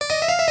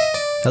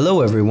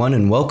Hello everyone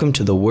and welcome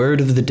to the Word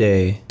of the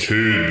Day.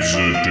 Kids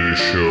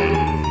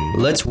Edition.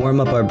 Let's warm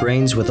up our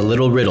brains with a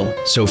little riddle.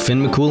 So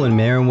Finn McCool and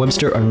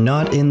Merriam-Webster are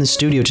not in the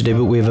studio today,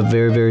 but we have a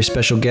very, very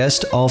special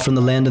guest, all from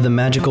the land of the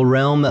magical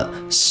realm,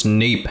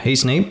 Snape. Hey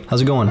Snape,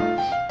 how's it going?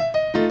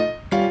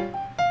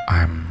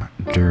 I'm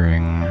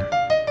doing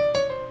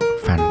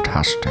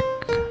fantastic.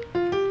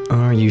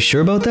 Are you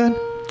sure about that?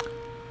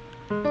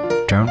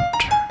 Don't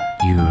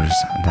use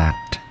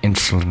that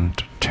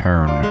insolent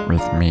tone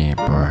with me,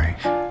 boy.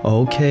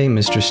 Okay,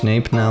 Mr.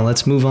 Snape, now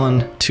let's move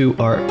on to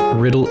our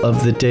riddle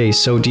of the day.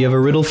 So do you have a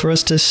riddle for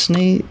us to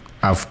Snape?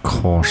 Of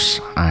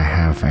course I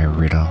have a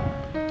riddle.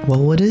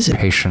 Well, what is it?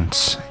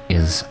 Patience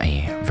is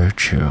a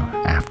virtue,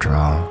 after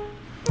all.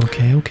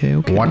 Okay.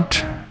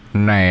 What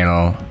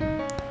nail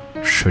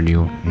should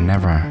you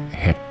never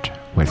hit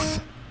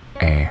with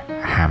a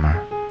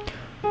hammer?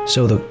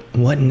 So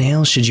what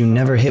nail should you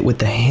never hit with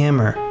the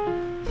hammer?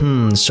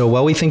 So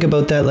while we think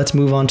about that, let's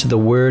move on to the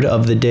word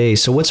of the day.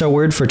 So what's our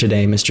word for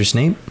today, Mr.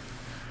 Snape?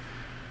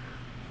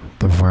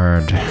 The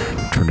word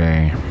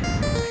today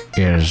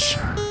is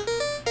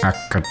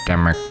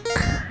academic.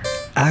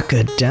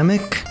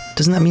 Academic?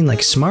 Doesn't that mean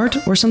like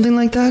smart or something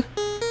like that?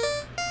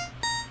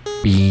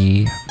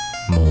 Be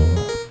more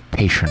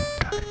patient,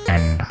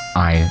 and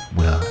I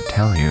will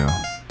tell you.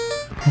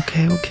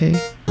 Okay.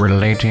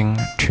 Relating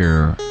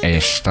to a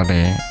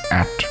study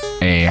at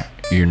a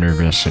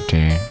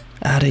university.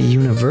 At a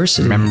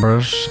university?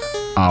 Members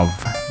of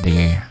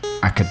the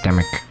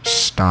academic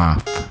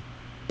staff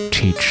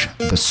teach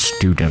the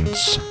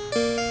students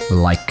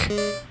like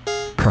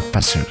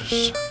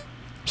professors,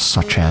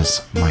 such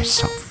as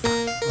myself.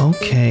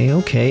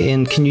 Okay.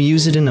 And can you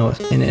use it in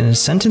a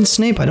sentence,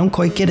 Snape? I don't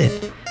quite get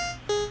it.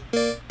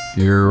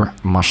 You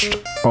must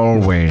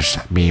always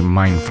be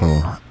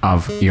mindful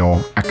of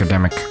your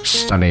academic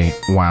study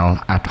while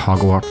at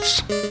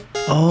Hogwarts.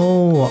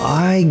 Oh,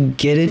 I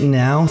get it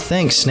now.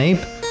 Thanks, Snape.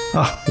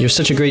 Oh, you're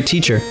such a great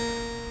teacher.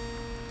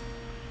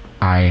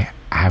 I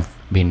have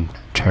been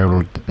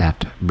told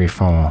that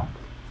before.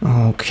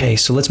 Okay,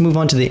 so let's move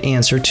on to the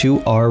answer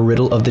to our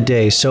riddle of the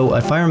day. So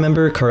if I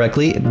remember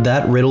correctly,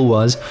 that riddle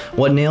was,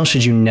 what nail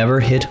should you never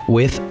hit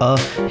with a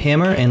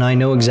hammer? And I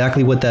know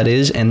exactly what that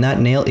is, and that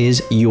nail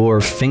is your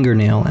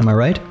fingernail. Am I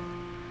right?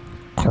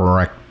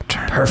 Correct.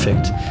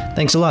 Perfect.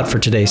 Thanks a lot for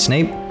today,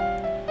 Snape.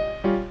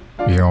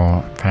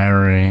 You're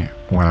very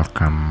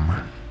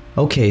welcome.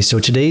 Okay, so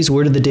today's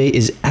word of the day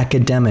is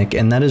academic,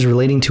 and that is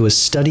relating to a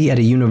study at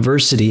a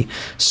university.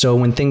 So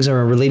when things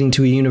are relating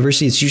to a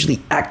university, it's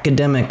usually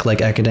academic,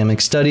 like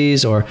academic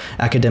studies or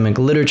academic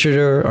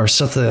literature or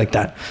something like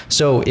that.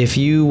 So if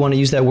you want to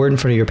use that word in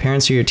front of your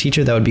parents or your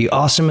teacher, that would be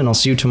awesome, and I'll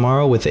see you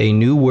tomorrow with a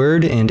new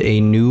word and a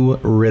new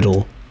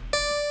riddle.